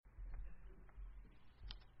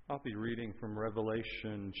I'll be reading from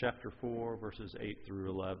Revelation chapter 4, verses 8 through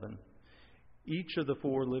 11. Each of the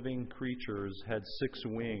four living creatures had 6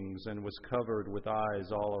 wings and was covered with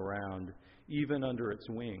eyes all around, even under its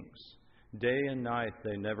wings. Day and night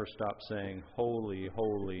they never stopped saying, "Holy,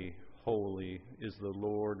 holy, holy is the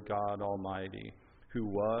Lord God Almighty, who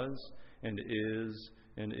was and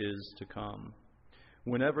is to come."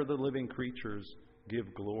 Whenever the living creatures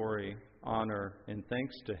give glory, honor, and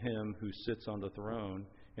thanks to Him who sits on the throne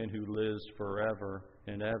and who lives forever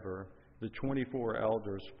and ever, the 24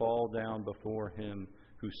 elders fall down before Him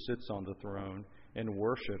who sits on the throne and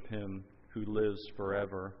worship Him who lives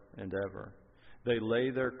forever and ever. They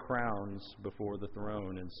lay their crowns before the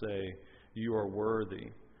throne and say, "You are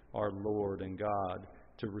worthy, our Lord and God,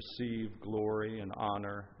 to receive glory and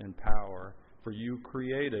honor and power, for you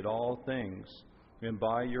created all things, and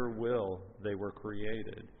by your will they were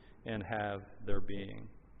created and have their being."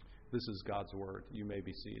 This is God's word. You may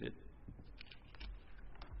be seated.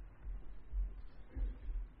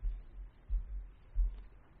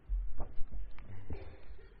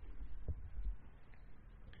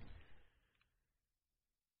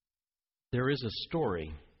 There is a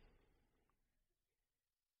story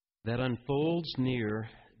that unfolds near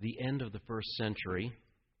the end of the first century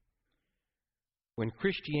when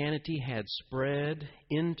Christianity had spread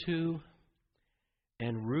into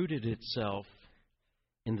and rooted itself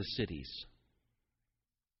in the cities.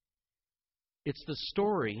 It's the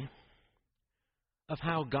story of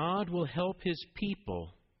how God will help His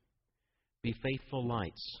people be faithful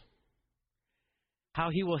lights,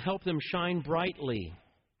 how He will help them shine brightly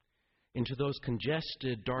into those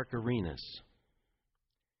congested, dark arenas.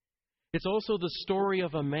 It's also the story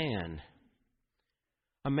of a man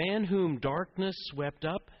whom darkness swept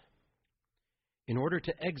up in order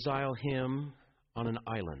to exile him on an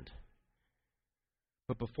island.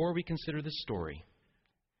 But before we consider this story,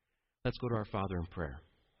 let's go to our Father in prayer.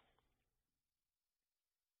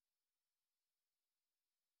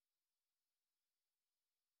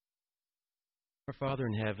 Our Father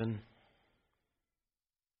in heaven,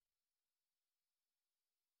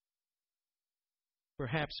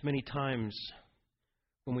 perhaps many times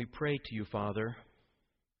when we pray to you, Father,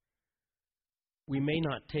 we may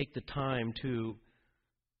not take the time to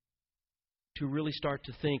really start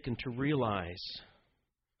to think and to realize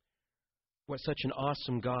what such an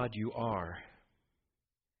awesome God you are,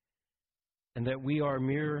 and that we are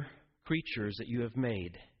mere creatures that you have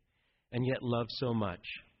made and yet love so much.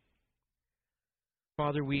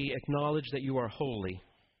 Father, we acknowledge that you are holy,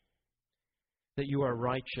 that you are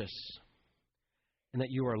righteous, and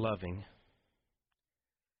that you are loving.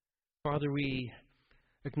 Father, we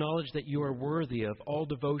acknowledge that you are worthy of all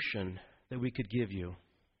devotion that we could give you.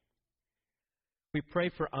 We pray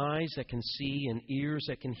for eyes that can see and ears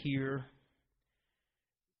that can hear,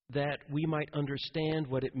 that we might understand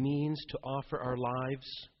what it means to offer our lives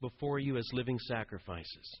before you as living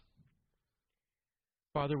sacrifices.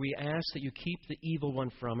 Father, we ask that you keep the evil one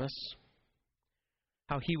from us,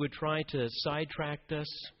 how he would try to sidetrack us,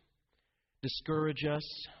 discourage us,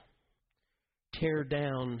 tear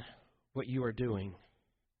down what you are doing.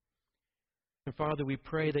 And Father, we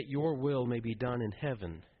pray that your will may be done in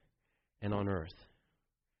heaven and on earth.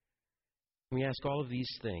 We ask all of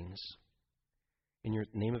these things in your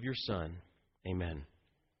name of your Son. Amen.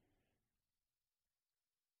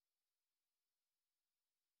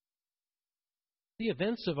 The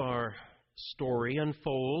events of our story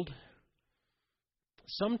unfold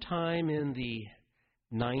sometime in the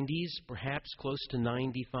 90s, perhaps close to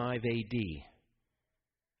 95 AD.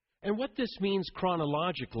 And what this means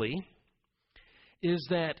chronologically is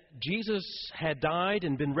that Jesus had died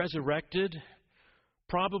and been resurrected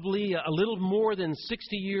probably a little more than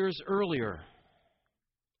 60 years earlier.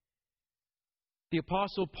 The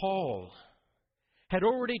Apostle Paul had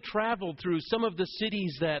already traveled through some of the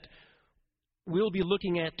cities that we'll be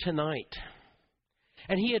looking at tonight.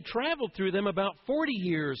 And he had traveled through them about 40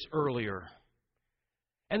 years earlier.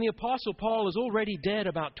 And the Apostle Paul is already dead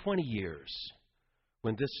about 20 years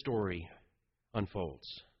when this story unfolds.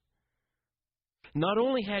 Not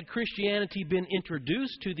only had Christianity been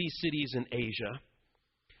introduced to these cities in Asia,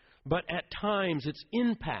 but at times its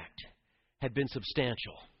impact had been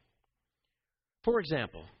substantial. For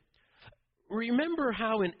example, remember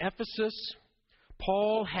how in Ephesus,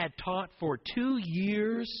 Paul had taught for 2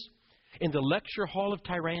 years in the lecture hall of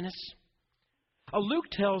Tyrannus? Luke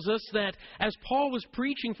tells us that as Paul was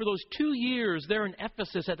preaching for those 2 years there in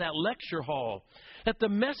Ephesus at that lecture hall, that the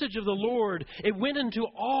message of the Lord, it went into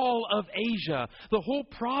all of Asia. The whole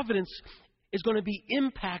province is going to be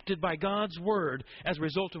impacted by God's word as a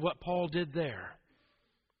result of what Paul did there.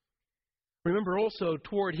 Remember also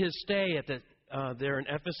toward his stay there in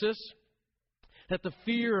Ephesus that the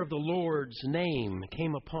fear of the Lord's name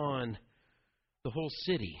came upon the whole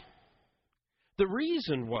city. The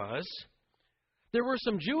reason was there were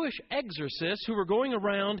some Jewish exorcists who were going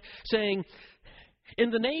around saying, "In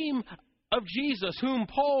the name of Jesus, whom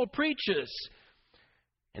Paul preaches,"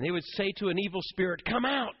 and they would say to an evil spirit, "Come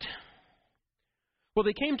out." Well,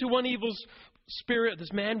 they came to one evil spirit,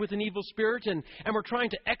 this man with an evil spirit, and were trying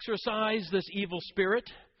to exorcise this evil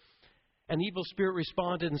spirit. And the evil spirit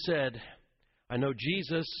responded and said, "I know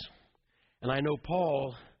Jesus and I know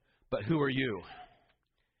Paul, but who are you?"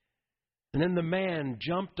 And then the man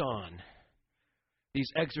jumped on these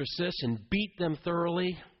exorcists and beat them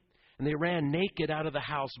thoroughly, and they ran naked out of the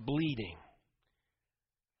house bleeding.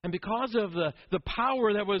 And because of the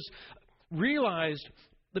power that was realized,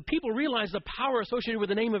 the people realized the power associated with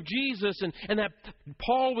the name of Jesus and that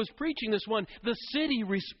Paul was preaching this one. The city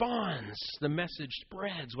responds. The message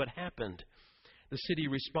spreads what happened. The city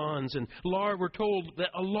responds, and we're told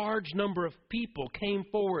that a large number of people came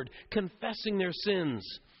forward confessing their sins.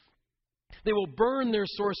 They will burn their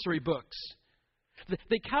sorcery books.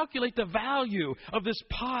 They calculate the value of this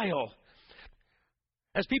pile.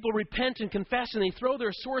 As people repent and confess and they throw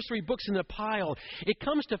their sorcery books in the pile, it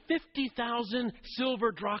comes to 50,000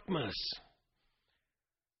 silver drachmas.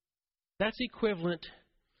 That's equivalent,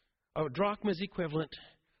 a drachma is equivalent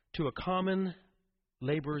to a common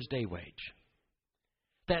laborer's day wage.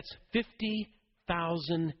 That's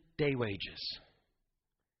 50,000 day wages.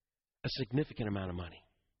 A significant amount of money.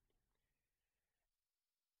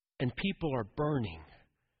 And people are burning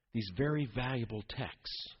these very valuable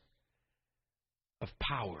texts of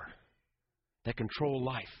power that control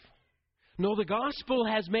life. No, the gospel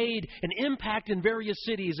has made an impact in various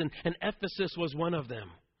cities, and Ephesus was one of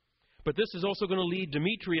them. But this is also going to lead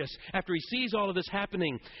Demetrius, after he sees all of this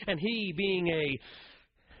happening, and he being a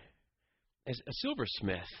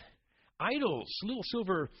silversmith, idols, little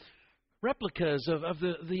silver replicas of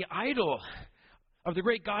the idol of the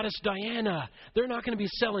great goddess Diana, they're not going to be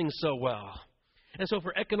selling so well. And so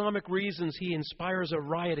for economic reasons, he inspires a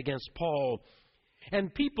riot against Paul.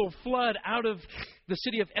 And people flood out of the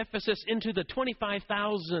city of Ephesus into the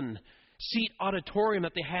 25,000-seat auditorium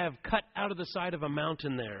that they have cut out of the side of a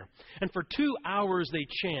mountain there. And for 2 hours they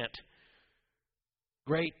chant,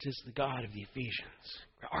 "Great is the God of the Ephesians,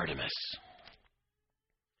 Artemis."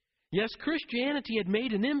 Yes, Christianity had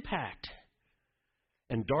made an impact,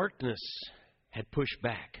 and darkness had pushed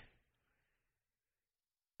back.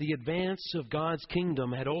 The advance of God's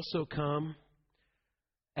kingdom had also come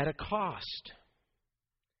at a cost.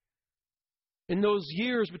 In those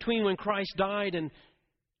years between when Christ died and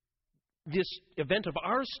this event of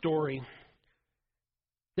our story,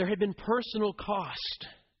 there had been personal cost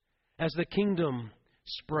as the kingdom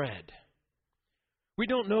spread. We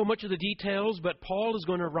don't know much of the details, but Paul is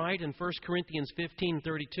going to write in 1 Corinthians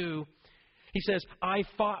 15:32. He says, "I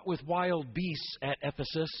fought with wild beasts at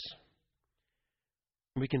Ephesus."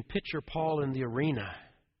 We can picture Paul in the arena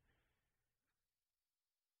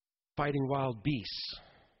fighting wild beasts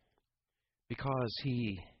because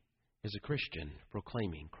he is a Christian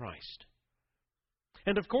proclaiming Christ.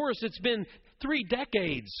 And of course, it's been 3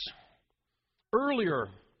 decades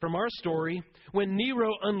earlier from our story when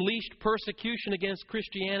Nero unleashed persecution against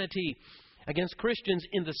Christianity, against Christians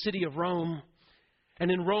in the city of Rome.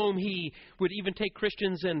 And in Rome, he would even take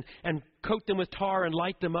Christians and coat them with tar and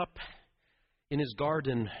light them up in his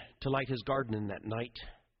garden, to light his garden in that night,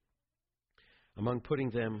 among putting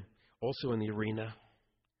them also in the arena.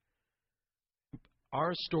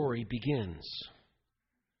 Our story begins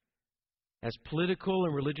as political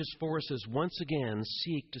and religious forces once again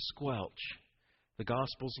seek to squelch the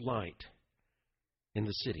gospel's light in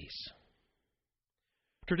the cities.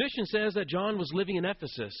 Tradition says that John was living in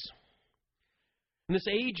Ephesus. And this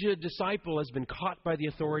aged disciple has been caught by the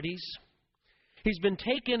authorities. He's been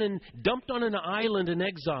taken and dumped on an island in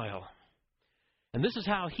exile. And this is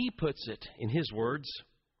how he puts it in his words: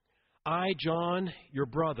 "I, John, your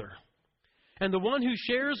brother, and the one who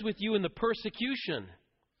shares with you in the persecution,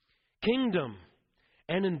 kingdom,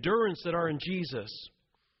 and endurance that are in Jesus,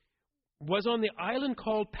 was on the island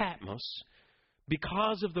called Patmos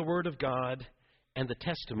because of the word of God and the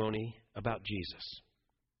testimony about Jesus."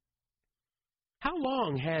 How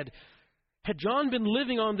long had John been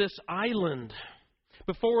living on this island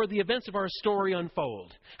before the events of our story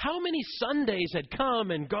unfold? How many Sundays had come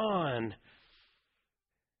and gone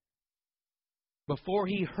before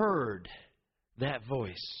he heard that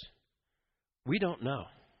voice? We don't know.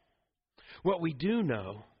 What we do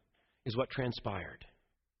know is what transpired.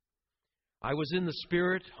 "I was in the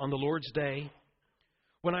Spirit on the Lord's day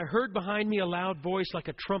when I heard behind me a loud voice like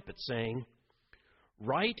a trumpet saying,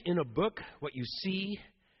 "Write in a book what you see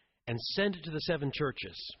and send it to the 7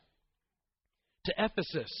 churches. To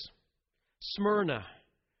Ephesus, Smyrna,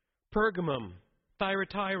 Pergamum,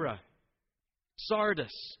 Thyatira,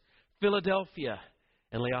 Sardis, Philadelphia,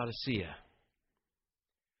 and Laodicea."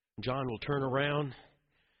 John will turn around,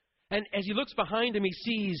 and as he looks behind him, he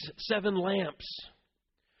sees 7 lamps,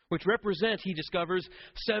 which represent, he discovers,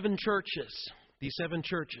 7 churches, these 7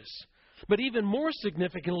 churches. But even more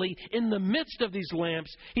significantly, in the midst of these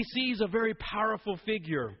lamps, he sees a very powerful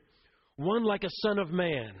figure, one like a son of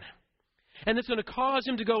man. And it's going to cause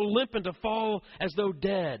him to go limp and to fall as though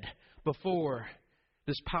dead before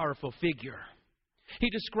this powerful figure. He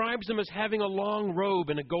describes him as having a long robe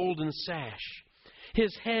and a golden sash.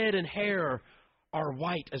 His head and hair are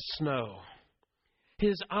white as snow.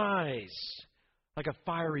 His eyes like a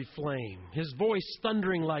fiery flame. His voice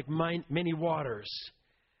thundering like many waters.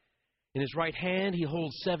 In his right hand he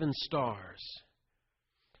holds 7 stars.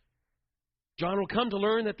 John will come to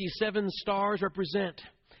learn that these 7 stars represent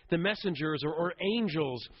the messengers or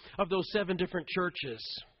angels of those 7 different churches.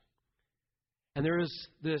 And there is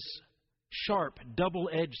this sharp,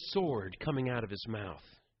 double-edged sword coming out of his mouth.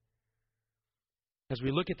 As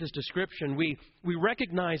we look at this description, we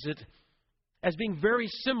recognize it as being very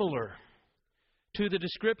similar to the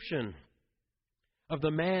description of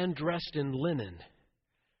the man dressed in linen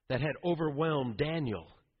that had overwhelmed Daniel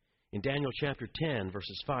in Daniel chapter 10,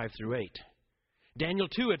 verses 5 through 8. Daniel,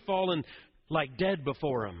 too, had fallen like dead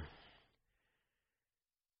before him.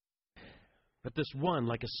 But this one,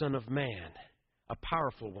 like a son of man, a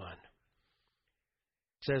powerful one,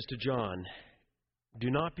 says to John, "Do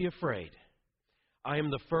not be afraid. I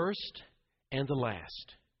am the first and the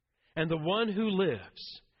last, and the one who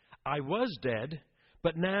lives. I was dead,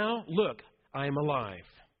 but now, look, I am alive,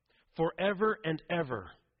 forever and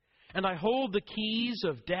ever. And I hold the keys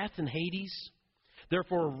of death and Hades.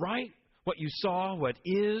 Therefore, write what you saw, what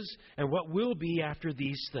is, and what will be after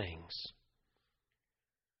these things."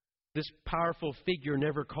 This powerful figure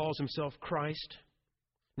never calls himself Christ,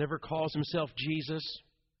 never calls himself Jesus.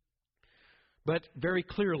 But very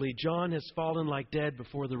clearly, John has fallen like dead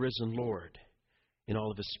before the risen Lord in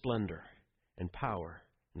all of his splendor and power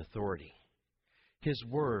and authority. His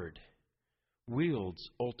word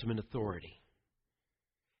wields ultimate authority.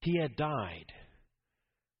 He had died,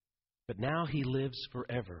 but now he lives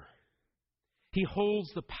forever. He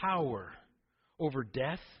holds the power over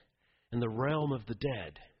death and the realm of the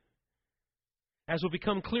dead. As will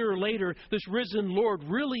become clearer later, this risen Lord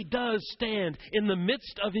really does stand in the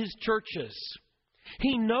midst of his churches.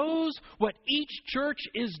 He knows what each church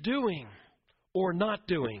is doing or not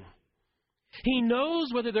doing. He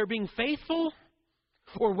knows whether they're being faithful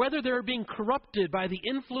or whether they're being corrupted by the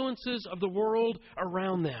influences of the world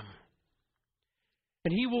around them.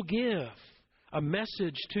 And he will give a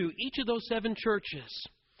message to each of those 7 churches,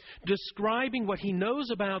 describing what he knows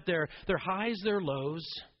about their highs, their lows,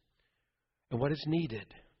 and what is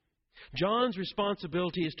needed. John's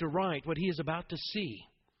responsibility is to write what he is about to see,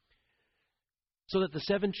 so that the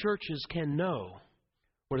 7 churches can know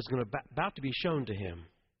what is about to be shown to him.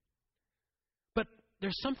 But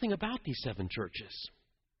there's something about these 7 churches.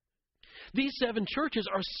 These 7 churches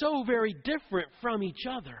are so very different from each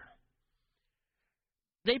other.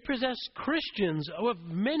 They possess Christians of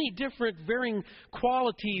many different varying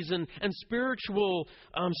qualities and spiritual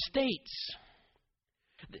states.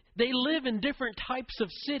 They live in different types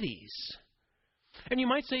of cities. And you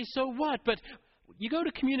might say, so what? But you go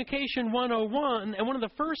to Communication 101, and one of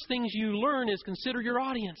the first things you learn is consider your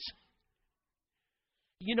audience.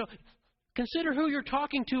 Consider who you're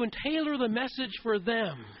talking to and tailor the message for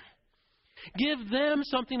them. Give them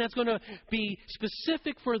something that's going to be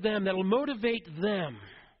specific for them, that will motivate them.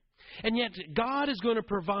 And yet God is going to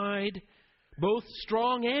provide both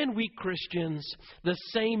strong and weak Christians the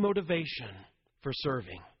same motivation for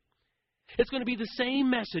serving. It's going to be the same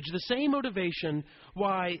message, the same motivation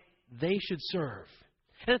why they should serve.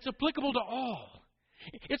 And it's applicable to all.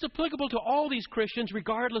 It's applicable to all these Christians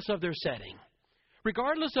regardless of their setting,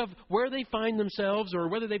 regardless of where they find themselves or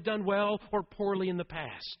whether they've done well or poorly in the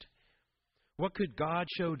past. What could God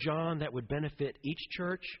show John that would benefit each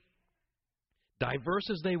church? Diverse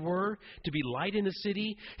as they were, to be light in the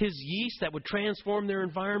city, his yeast that would transform their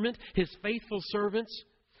environment, his faithful servants,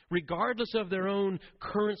 regardless of their own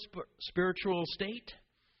current spiritual state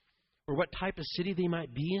or what type of city they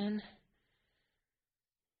might be in.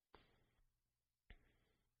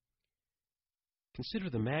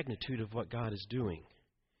 Consider the magnitude of what God is doing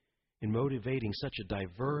in motivating such a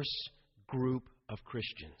diverse group of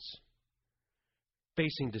Christians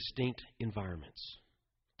facing distinct environments.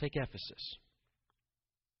 Take Ephesus.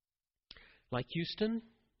 Like Houston,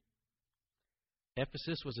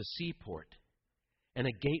 Ephesus was a seaport and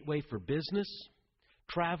a gateway for business,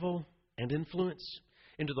 travel, and influence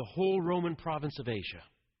into the whole Roman province of Asia.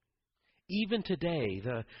 Even today,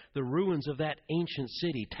 the ruins of that ancient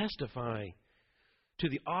city testify to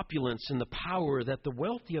the opulence and the power that the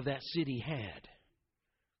wealthy of that city had.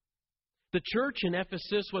 The church in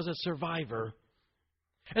Ephesus was a survivor,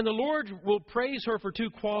 and the Lord will praise her for two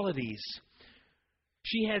qualities.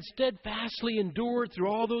 She had steadfastly endured through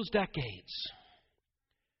all those decades.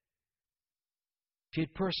 She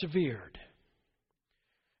had persevered.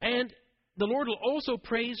 And the Lord will also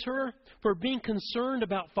praise her for being concerned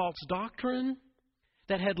about false doctrine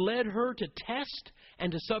that had led her to test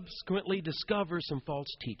and to subsequently discover some false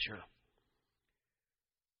teacher.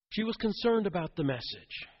 She was concerned about the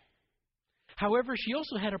message. However, she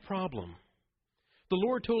also had a problem. The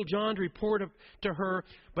Lord told John to report to her,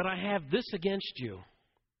 "But I have this against you.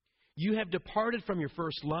 You have departed from your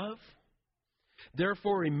first love.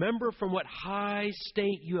 Therefore, remember from what high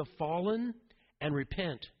state you have fallen and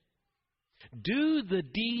repent. Do the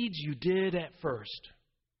deeds you did at first."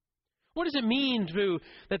 What does it mean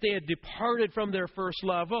that they had departed from their first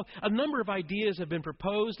love? Well, a number of ideas have been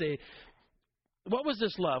proposed. What was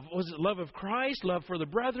this love? Was it love of Christ, love for the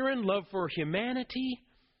brethren, love for humanity?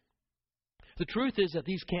 The truth is that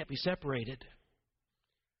these can't be separated.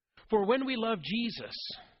 For when we love Jesus,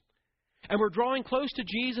 and we're drawing close to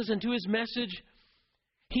Jesus and to His message,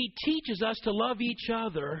 He teaches us to love each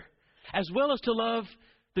other as well as to love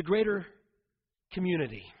the greater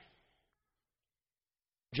community.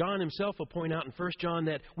 John himself will point out in 1 John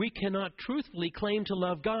that we cannot truthfully claim to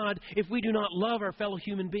love God if we do not love our fellow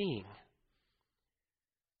human being.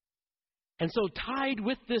 And so tied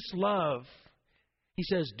with this love, he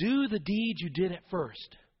says, do the deeds you did at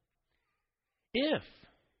first.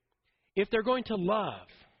 If they're going to love,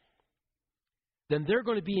 then they're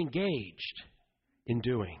going to be engaged in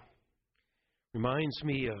doing. Reminds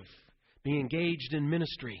me of being engaged in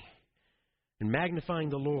ministry and magnifying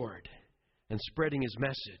the Lord and spreading His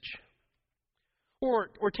message. Or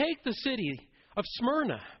take the city of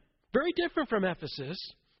Smyrna, very different from Ephesus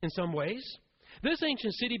in some ways. This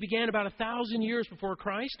ancient city began about 1,000 years before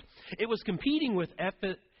Christ. It was competing with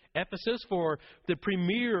Ephesus for the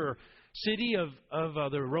premier city of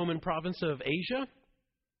the Roman province of Asia.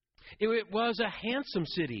 It was a handsome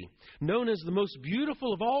city, known as the most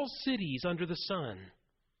beautiful of all cities under the sun.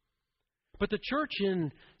 But the church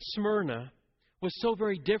in Smyrna was so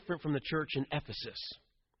very different from the church in Ephesus.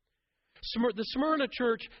 The Smyrna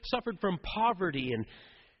church suffered from poverty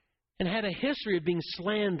and had a history of being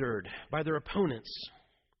slandered by their opponents.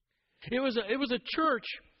 It was a church,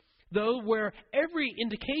 though, where every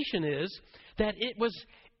indication is that it was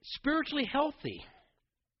spiritually healthy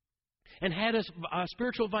and had a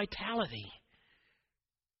spiritual vitality.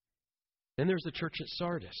 Then there's the church at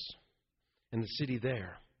Sardis and the city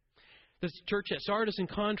there. This church at Sardis, in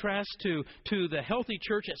contrast to the healthy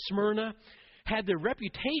church at Smyrna, had the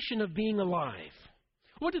reputation of being alive.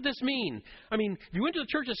 What did this mean? I mean, if you went to the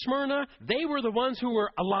church at Smyrna, they were the ones who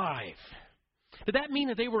were alive. Did that mean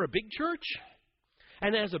that they were a big church?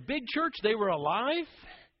 And as a big church, they were alive?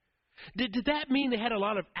 Did that mean they had a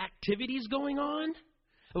lot of activities going on?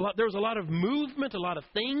 There was a lot of movement, a lot of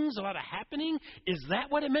things, a lot of happening? Is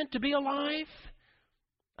that what it meant to be alive?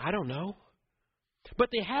 I don't know. But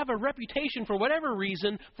they have a reputation, for whatever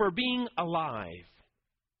reason, for being alive.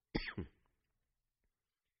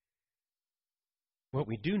 What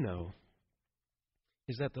we do know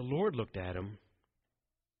is that the Lord looked at them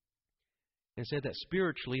and said that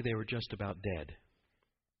spiritually they were just about dead.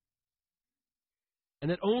 And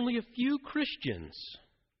that only a few Christians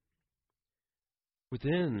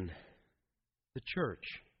within the church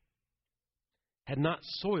had not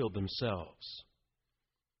soiled themselves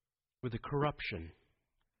with the corruption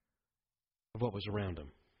of what was around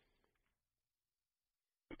them.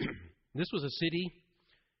 This was a city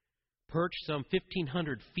perched some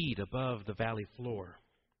 1,500 feet above the valley floor.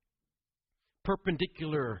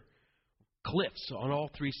 Perpendicular cliffs on all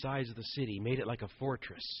three sides of the city made it like a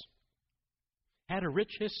fortress. Had a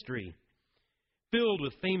rich history filled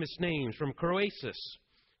with famous names from Croesus,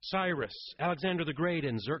 Cyrus, Alexander the Great,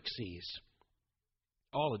 and Xerxes.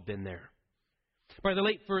 All had been there. By the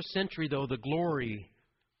late 1st century, though, the glory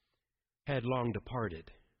had long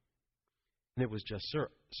departed, and it was just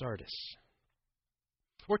Sardis.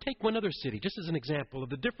 Or take one other city, just as an example of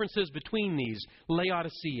the differences between these,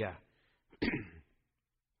 Laodicea.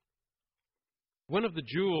 One of the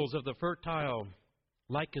jewels of the fertile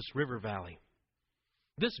Lycus River Valley.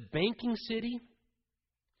 This banking city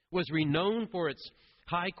was renowned for its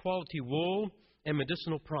high-quality wool and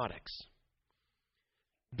medicinal products.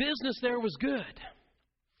 Business there was good,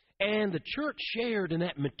 and the church shared in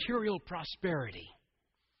that material prosperity.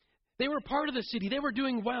 They were part of the city. They were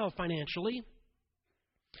doing well financially.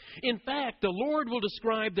 In fact, the Lord will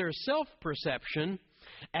describe their self-perception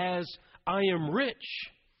as, "I am rich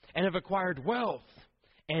and have acquired wealth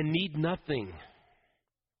and need nothing."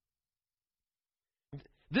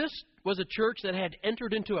 This was a church that had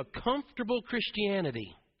entered into a comfortable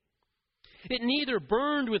Christianity. It neither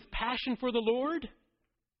burned with passion for the Lord,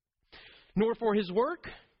 nor for His work,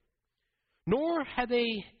 nor had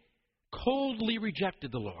they coldly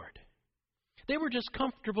rejected the Lord. They were just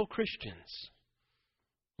comfortable Christians,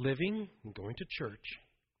 living and going to church.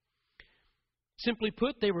 Simply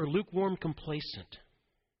put, they were lukewarm complacent.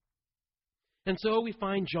 And so we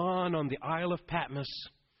find John on the Isle of Patmos.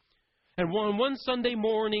 And one Sunday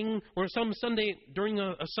morning, or some Sunday, during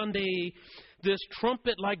a Sunday, this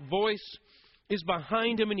trumpet-like voice is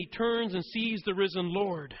behind him, and he turns and sees the risen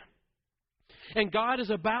Lord. And God is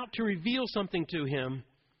about to reveal something to him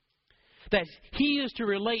that he is to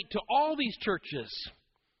relate to all these churches,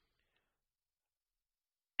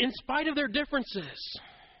 in spite of their differences,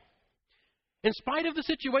 in spite of the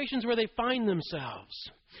situations where they find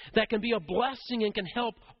themselves, that can be a blessing and can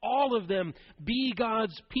help all of them be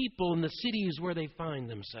God's people in the cities where they find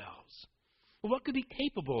themselves. Well, what could be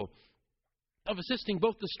capable of assisting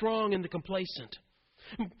both the strong and the complacent,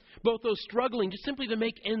 both those struggling just simply to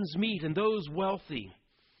make ends meet and those wealthy,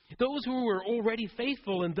 those who were already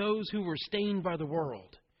faithful and those who were stained by the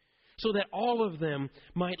world, so that all of them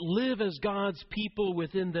might live as God's people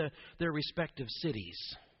within their respective cities?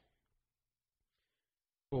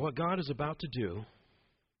 Well, what God is about to do,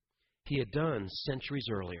 He had done centuries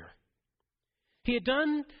earlier. He had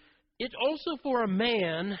done it also for a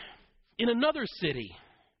man in another city.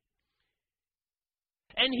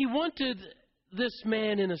 And He wanted this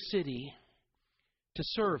man in a city to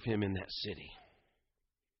serve Him in that city.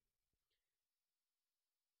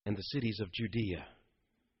 And the cities of Judea.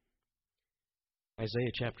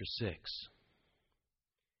 Isaiah chapter 6.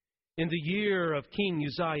 In the year of King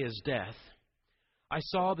Uzziah's death, I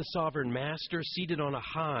saw the sovereign master seated on a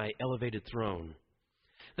high, elevated throne.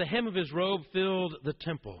 The hem of his robe filled the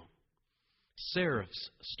temple. Seraphs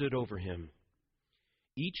stood over him.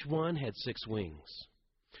 Each one had 6 wings.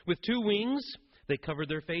 With 2 wings, they covered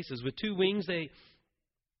their faces. With 2 wings, they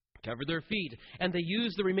covered their feet. And they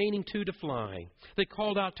used the remaining 2 to fly. They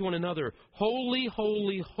called out to one another, "Holy,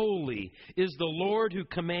 holy, holy is the Lord who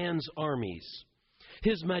commands armies.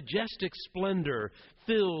 His majestic splendor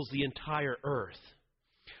fills the entire earth."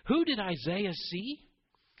 Who did Isaiah see?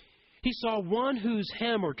 He saw one whose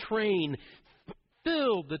hem or train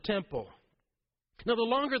filled the temple. Now, the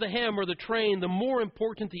longer the hem or the train, the more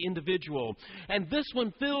important the individual. And this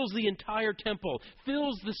one fills the entire temple,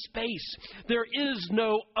 fills the space. There is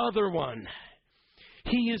no other one.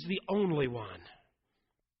 He is the only one.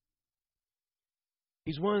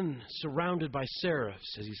 He's one surrounded by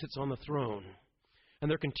seraphs as he sits on the throne. And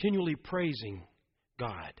they're continually praising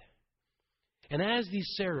God. And as these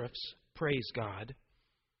seraphs praise God,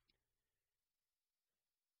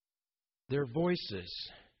 their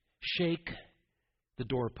voices shake the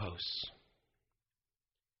doorposts.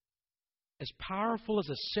 As powerful as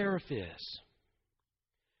a seraph is,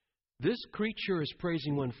 this creature is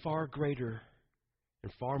praising one far greater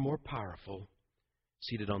and far more powerful,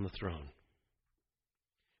 seated on the throne.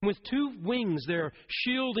 With 2 wings, they're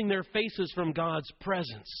shielding their faces from God's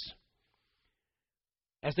presence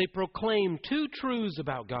as they proclaim 2 truths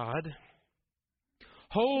about God.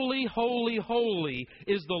 Holy, holy, holy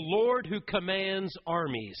is the Lord who commands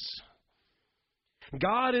armies.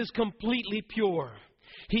 God is completely pure.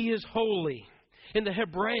 He is holy. In the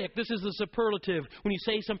Hebraic, this is the superlative when you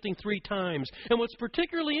say something 3 times. And what's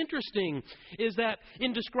particularly interesting is that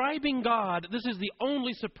in describing God, this is the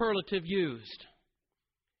only superlative used.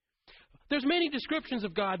 There's many descriptions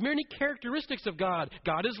of God, many characteristics of God.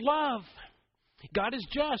 God is love. God is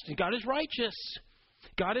just. And God is righteous.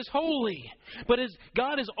 God is holy. But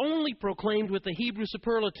God is only proclaimed with the Hebrew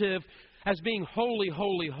superlative as being holy,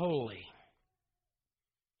 holy, holy.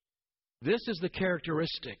 This is the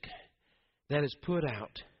characteristic that is put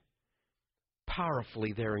out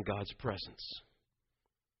powerfully there in God's presence.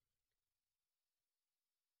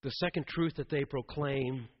 The second truth that they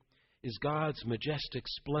proclaim is God's majestic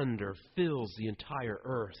splendor fills the entire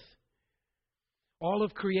earth. All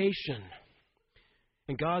of creation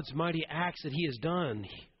and God's mighty acts that He has done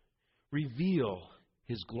reveal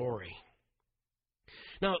His glory.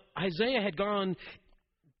 Now, Isaiah had gone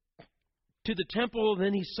to the temple,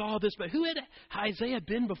 then he saw this, but who had Isaiah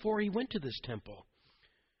been before he went to this temple?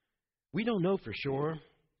 We don't know for sure.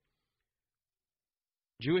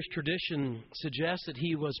 Jewish tradition suggests that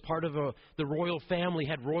he was part of the royal family,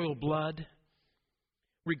 had royal blood.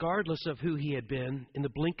 Regardless of who he had been, in the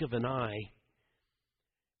blink of an eye,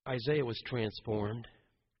 Isaiah was transformed.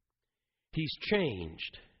 He's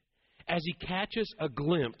changed as he catches a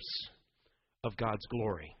glimpse of God's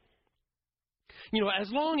glory.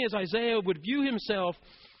 As long as Isaiah would view himself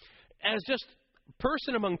as just a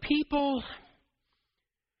person among people,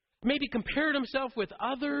 maybe compared himself with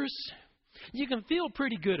others, you can feel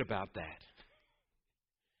pretty good about that.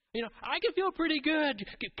 I can feel pretty good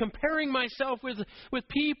comparing myself with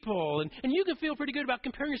people, and you can feel pretty good about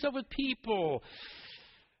comparing yourself with people.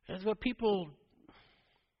 That's what people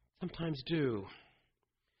sometimes do.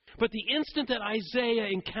 But the instant that Isaiah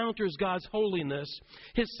encounters God's holiness,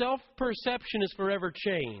 his self-perception is forever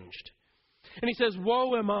changed. And he says,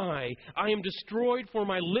 "Woe am I am destroyed, for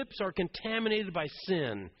my lips are contaminated by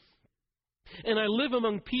sin. And I live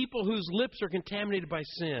among people whose lips are contaminated by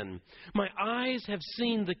sin. My eyes have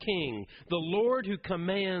seen the King, the Lord who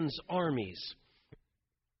commands armies."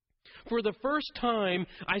 For the first time,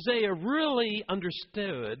 Isaiah really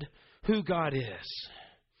understood who God is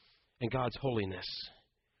and God's holiness.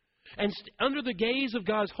 And under the gaze of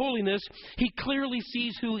God's holiness, he clearly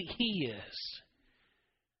sees who he is.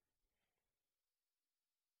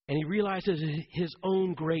 And he realizes his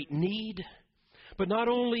own great need. But not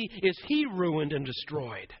only is he ruined and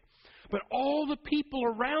destroyed, but all the people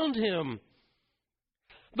around him,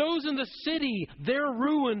 those in the city, they're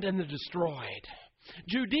ruined and they're destroyed.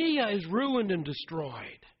 Judea is ruined and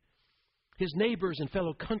destroyed. His neighbors and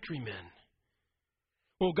fellow countrymen.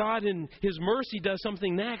 Well, God in His mercy does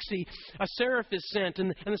something next. A seraph is sent,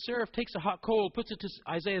 and the seraph takes a hot coal, puts it to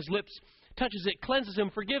Isaiah's lips, touches it, cleanses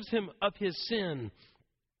him, forgives him of his sin.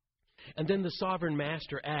 And then the sovereign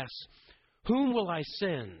master asks, "Whom will I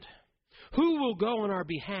send? Who will go on our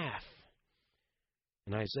behalf?"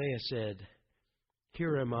 And Isaiah said,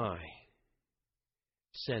 "Here am I.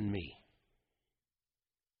 Send me."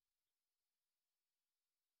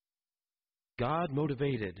 God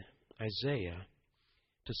motivated Isaiah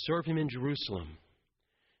to serve him in Jerusalem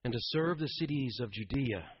and to serve the cities of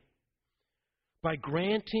Judea by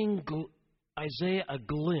granting Isaiah a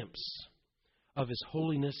glimpse of his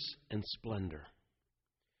holiness and splendor.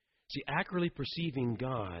 See, accurately perceiving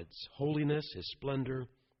God's holiness, His splendor,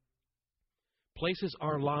 places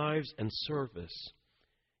our lives and service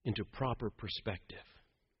into proper perspective.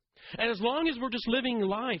 And as long as we're just living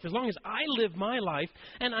life, as long as I live my life,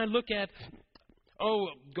 and I look at,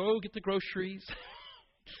 go get the groceries,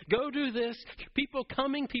 go do this, people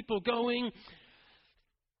coming, people going,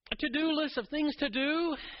 a to-do list of things to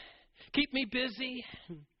do, keep me busy,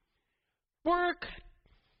 work,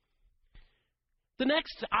 the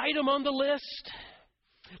next item on the list.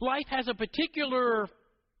 Life has a particular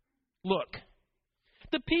look.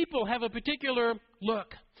 The people have a particular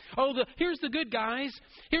look. Here's the good guys.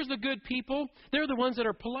 Here's the good people. They're the ones that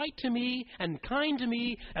are polite to me and kind to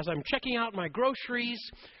me as I'm checking out my groceries.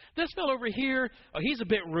 This fellow over here, he's a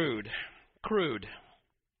bit rude, crude,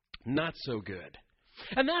 not so good.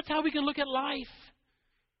 And that's how we can look at life.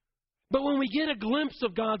 But when we get a glimpse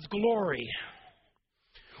of God's glory,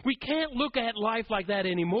 we can't look at life like that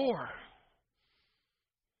anymore.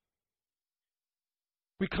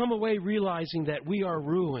 We come away realizing that we are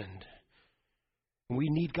ruined and we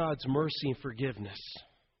need God's mercy and forgiveness.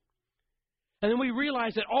 And then we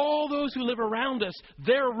realize that all those who live around us,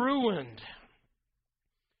 they're ruined.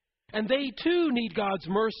 And they too need God's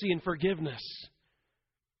mercy and forgiveness.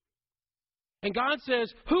 And God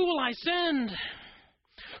says, "Who will I send?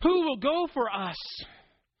 Who will go for us?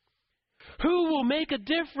 Who will make a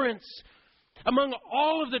difference among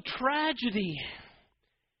all of the tragedy?"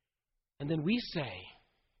 And then we say,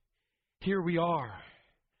 "Here we are.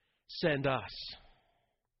 Send us."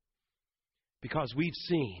 Because we've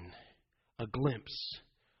seen a glimpse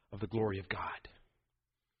of the glory of God.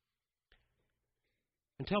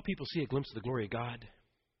 Until people see a glimpse of the glory of God,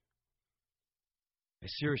 I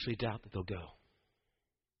seriously doubt that they'll go.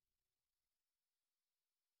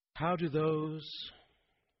 How do those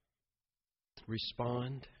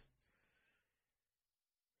respond?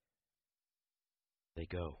 They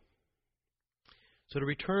go. So to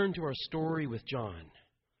return to our story with John,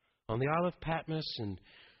 on the Isle of Patmos, and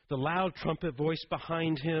the loud trumpet voice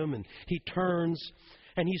behind him, and he turns,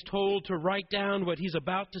 and he's told to write down what he's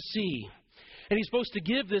about to see. And he's supposed to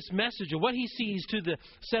give this message of what he sees to the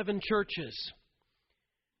 7 churches.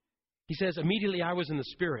 He says, "Immediately I was in the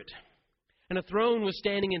Spirit, and a throne was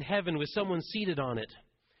standing in heaven with someone seated on it.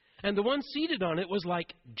 And the one seated on it was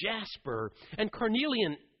like jasper and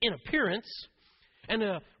carnelian in appearance. and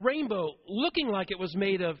a rainbow looking like it was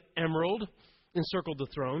made of emerald encircled the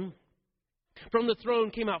throne. From the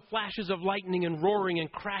throne came out flashes of lightning and roaring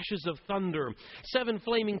and crashes of thunder. 7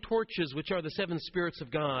 flaming torches, which are the 7 spirits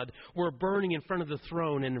of God, were burning in front of the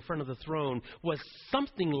throne, and in front of the throne was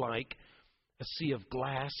something like a sea of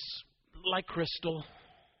glass, like crystal.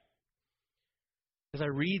 As I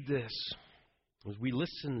read this, as we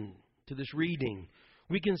listen to this reading,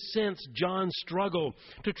 we can sense John's struggle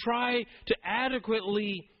to try to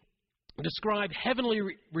adequately describe heavenly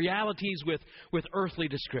realities with earthly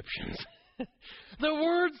descriptions. The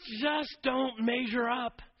words just don't measure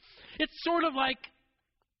up. It's sort of like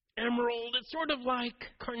emerald. It's sort of like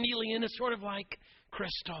carnelian. It's sort of like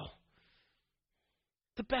crystal.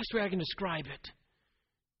 The best way I can describe it.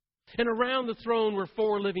 And around the throne were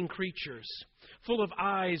 4 living creatures, full of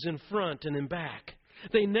eyes in front and in back.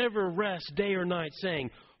 They never rest day or night, saying,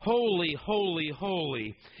 "Holy, holy,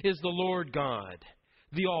 holy is the Lord God,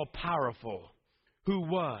 the all-powerful, who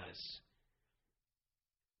was,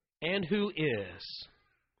 and who is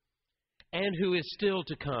still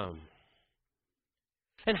to come."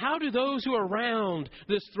 And how do those who are around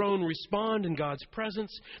this throne respond in God's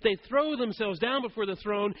presence? They throw themselves down before the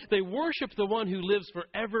throne. They worship the one who lives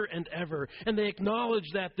forever and ever. And they acknowledge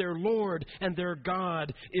that their Lord and their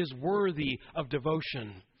God is worthy of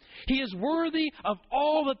devotion. He is worthy of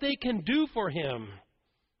all that they can do for Him,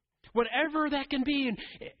 whatever that can be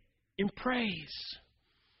in praise.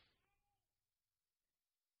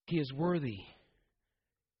 He is worthy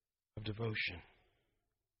of devotion.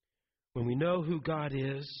 When we know who God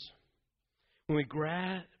is, when we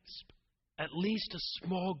grasp at least a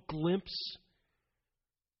small glimpse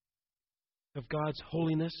of God's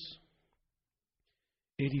holiness,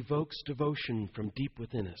 it evokes devotion from deep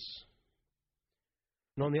within us.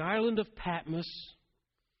 And on the island of Patmos,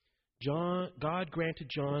 God granted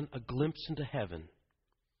John a glimpse into heaven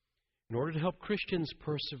in order to help Christians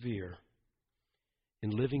persevere in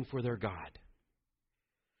living for their God.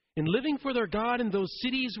 In living for their God in those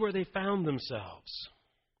cities where they found themselves.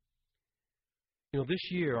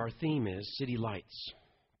 This year our theme is City Lights.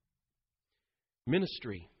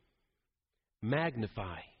 Ministry,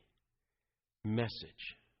 magnify,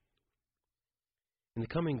 message. In the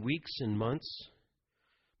coming weeks and months,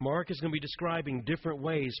 Mark is going to be describing different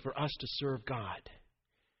ways for us to serve God.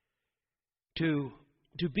 To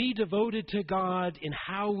be devoted to God in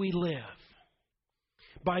how we live.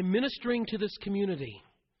 By ministering to this community.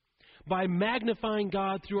 By magnifying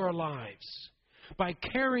God through our lives. By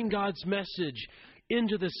carrying God's message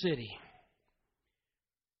into the city.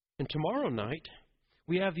 And tomorrow night,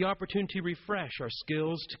 we have the opportunity to refresh our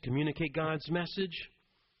skills to communicate God's message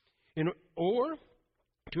or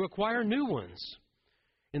to acquire new ones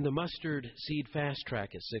in the Mustard Seed Fast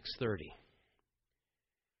Track at 6:30.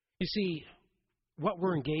 You see, what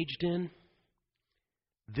we're engaged in,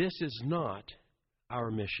 this is not our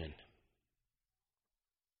mission.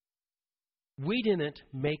 We didn't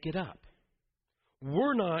make it up.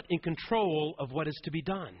 We're not in control of what is to be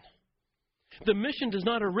done. The mission does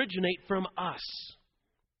not originate from us.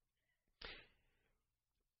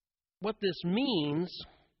 What this means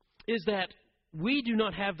is that we do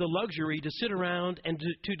not have the luxury to sit around and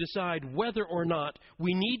to decide whether or not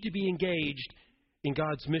we need to be engaged in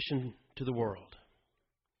God's mission to the world.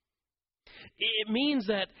 It means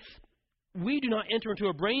that we do not enter into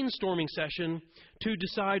a brainstorming session to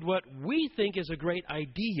decide what we think is a great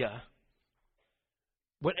idea,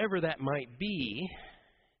 whatever that might be.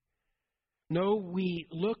 No, we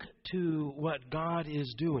look to what God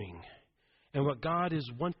is doing and what God is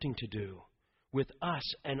wanting to do with us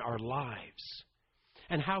and our lives,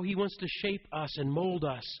 and how He wants to shape us and mold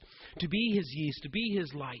us to be His yeast, to be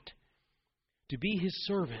His light, to be His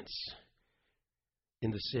servants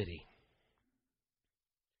in the city.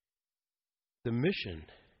 The mission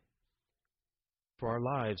for our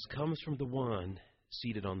lives comes from the one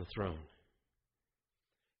seated on the throne.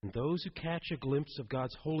 And those who catch a glimpse of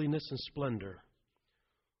God's holiness and splendor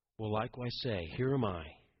will likewise say, "Here am I,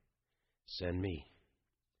 send me,"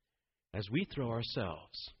 as we throw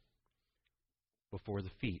ourselves before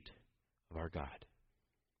the feet of our God.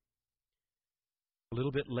 A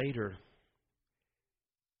little bit later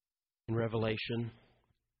in Revelation,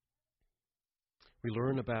 we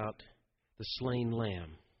learn about the slain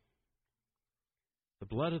lamb, the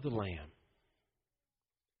blood of the lamb,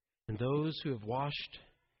 and those who have washed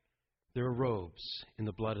their robes in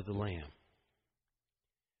the blood of the lamb.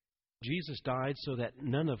 Jesus died so that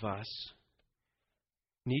none of us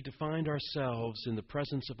need to find ourselves in the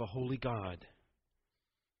presence of a holy God,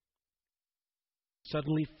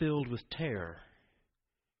 suddenly filled with terror.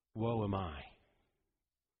 Woe am I.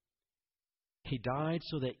 He died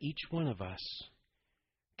so that each one of us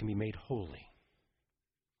can be made holy.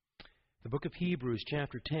 The book of Hebrews,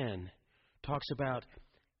 chapter 10, talks about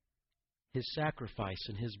His sacrifice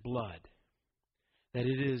and His blood, that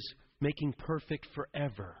it is making perfect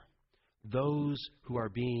forever those who are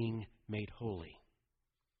being made holy.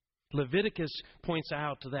 Leviticus points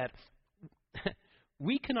out that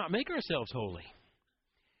we cannot make ourselves holy.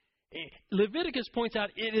 Leviticus points out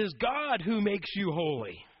it is God who makes you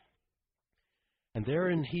holy. And there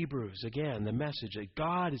in Hebrews, again, the message that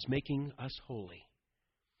God is making us holy.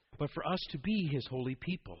 But for us to be His holy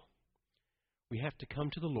people, we have to come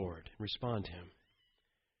to the Lord and respond to Him.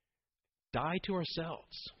 Die to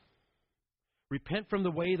ourselves. Repent from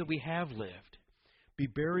the way that we have lived. Be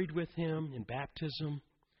buried with Him in baptism.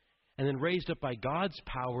 And then raised up by God's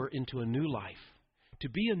power into a new life. To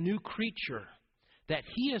be a new creature that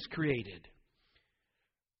He has created.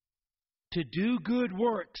 To do good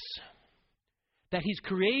works that He's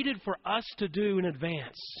created for us to do in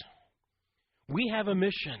advance. We have a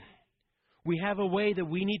mission. We have a way that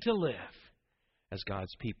we need to live as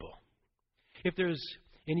God's people. If there's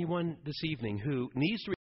anyone this evening who needs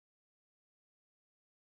to